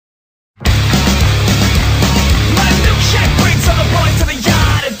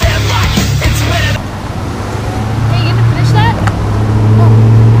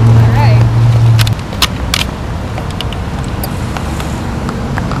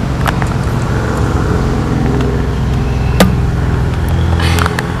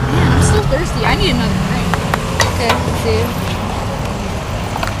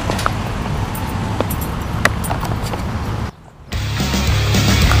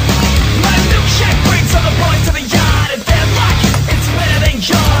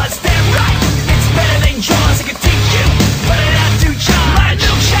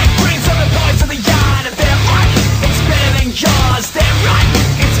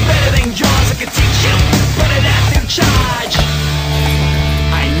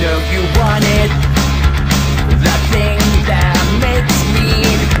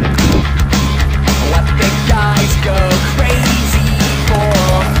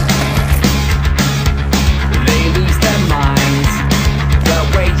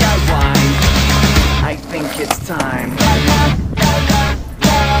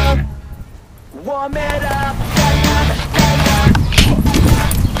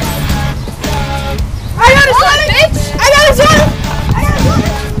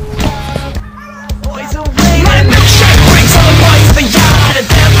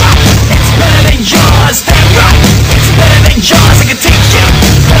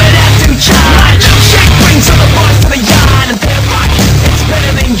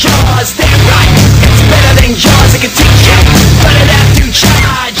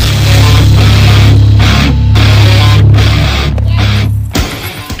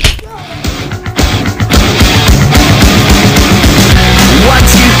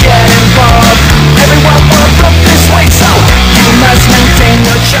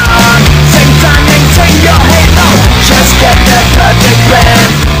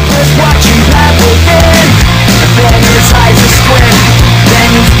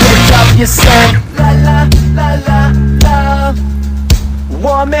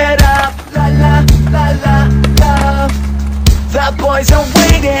boys are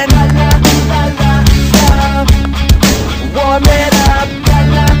waiting. Warm it up.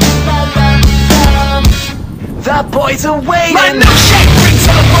 The boys are waiting. My milkshake brings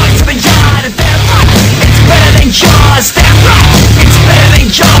all the boys to the yard, and they're right, it's better than yours. They're right, it's better than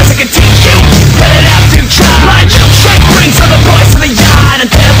yours. I can teach you, but I'd have to try. My milkshake brings all the boys to the yard, and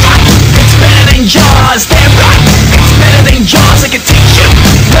they're right,